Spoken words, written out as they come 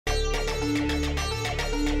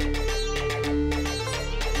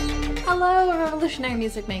Hello, revolutionary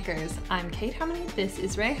music makers! I'm Kate Harmony, this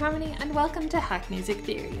is Ray Harmony, and welcome to Hack Music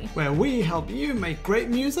Theory, where we help you make great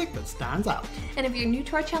music that stands out. And if you're new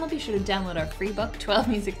to our channel, be sure to download our free book, 12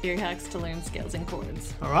 Music Theory Hacks to learn scales and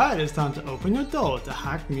chords. Alright, it's time to open your door to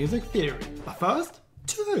Hack Music Theory. But first,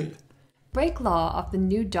 two. Break Law off the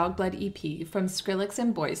new Dogblood EP from Skrillex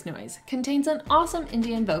and Noize contains an awesome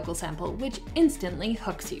Indian vocal sample which instantly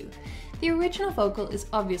hooks you. The original vocal is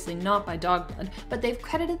obviously not by Dogblood, but they've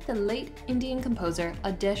credited the late Indian composer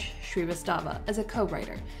Adesh Shrivastava as a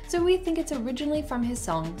co-writer, so we think it's originally from his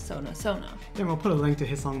song Sona Sona. Then we'll put a link to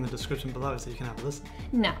his song in the description below so you can have a listen.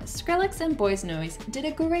 Now, Skrillex and Noize did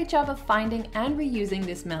a great job of finding and reusing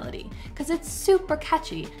this melody, because it's super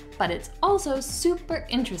catchy, but it's also super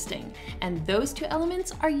interesting, and those two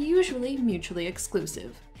elements are usually mutually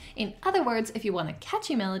exclusive. In other words, if you want a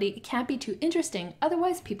catchy melody, it can't be too interesting,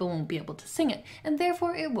 otherwise people won't be able to sing it, and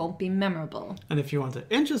therefore it won't be memorable. And if you want an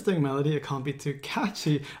interesting melody, it can't be too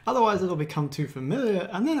catchy, otherwise it'll become too familiar,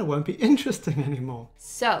 and then it won't be interesting anymore.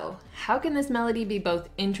 So, how can this melody be both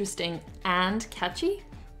interesting and catchy?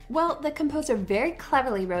 Well, the composer very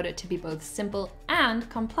cleverly wrote it to be both simple and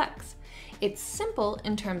complex. It's simple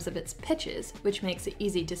in terms of its pitches, which makes it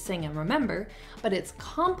easy to sing and remember, but it's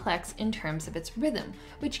complex in terms of its rhythm,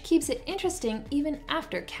 which keeps it interesting even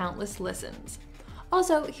after countless listens.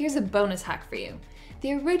 Also, here's a bonus hack for you.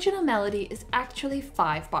 The original melody is actually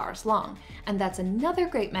 5 bars long, and that's another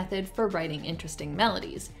great method for writing interesting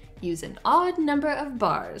melodies. Use an odd number of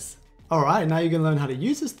bars. Alright, now you're going to learn how to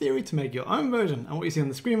use this theory to make your own version, and what you see on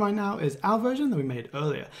the screen right now is our version that we made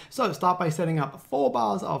earlier. So start by setting up 4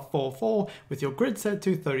 bars of 4/4 with your grid set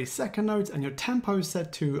to 30-second notes and your tempo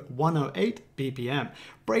set to 108 BPM.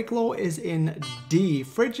 Break law is in D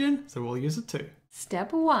Phrygian, so we'll use it too.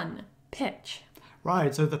 Step 1. Pitch.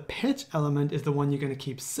 Right, so the pitch element is the one you're going to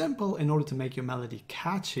keep simple in order to make your melody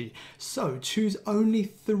catchy. So choose only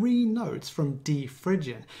 3 notes from D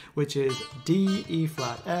Phrygian, which is D, E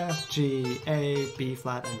flat, F, G, A, B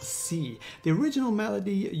flat, and C. The original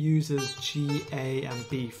melody uses G, A, and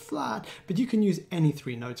B flat, but you can use any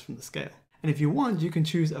 3 notes from the scale. And if you want, you can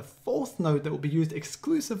choose a 4th note that will be used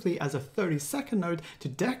exclusively as a 30-second note to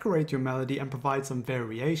decorate your melody and provide some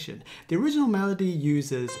variation. The original melody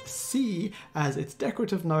uses C as its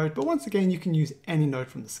decorative note, but once again, you can use any note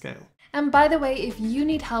from the scale. And by the way, if you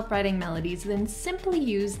need help writing melodies, then simply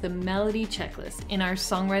use the melody checklist in our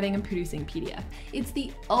songwriting and producing PDF. It's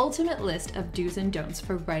the ultimate list of do's and don'ts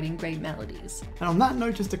for writing great melodies. And on that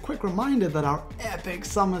note, just a quick reminder that our epic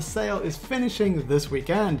summer sale is finishing this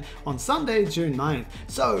weekend on Sunday, June 9th.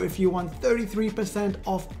 So if you want 33%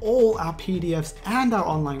 off all our PDFs and our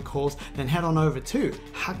online course, then head on over to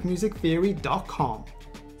hackmusictheory.com.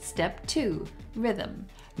 Step 2. Rhythm.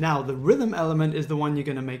 Now, the rhythm element is the one you're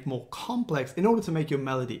going to make more complex in order to make your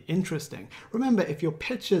melody interesting. Remember, if your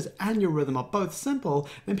pitches and your rhythm are both simple,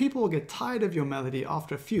 then people will get tired of your melody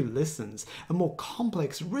after a few listens. A more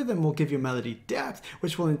complex rhythm will give your melody depth,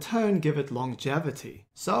 which will in turn give it longevity.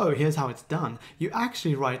 So here's how it's done. You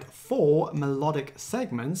actually write 4 melodic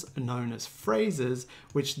segments, known as phrases,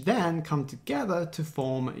 which then come together to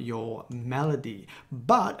form your melody.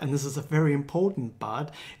 But, and this is a very important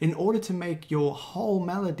but, in order to make your whole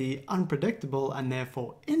melody unpredictable and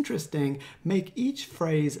therefore interesting, make each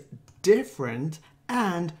phrase different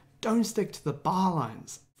and don't stick to the bar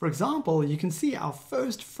lines. For example, you can see our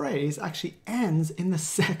first phrase actually ends in the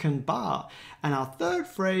 2nd bar, and our 3rd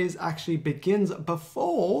phrase actually begins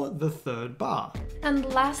before the 3rd bar. And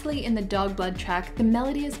lastly, in the Dogblood track, the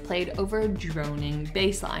melody is played over a droning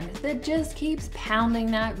bass line that just keeps pounding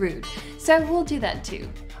that root. So we'll do that too.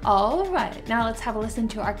 Alright, now let's have a listen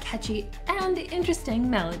to our catchy and interesting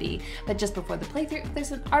melody. But just before the playthrough, if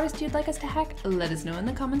there's an artist you'd like us to hack, let us know in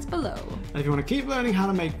the comments below. And if you want to keep learning how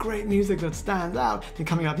to make great music that stands out, then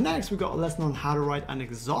coming up next, we've got a lesson on how to write an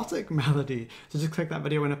exotic melody. So just click that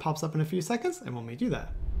video when it pops up in a few seconds and we'll meet you there.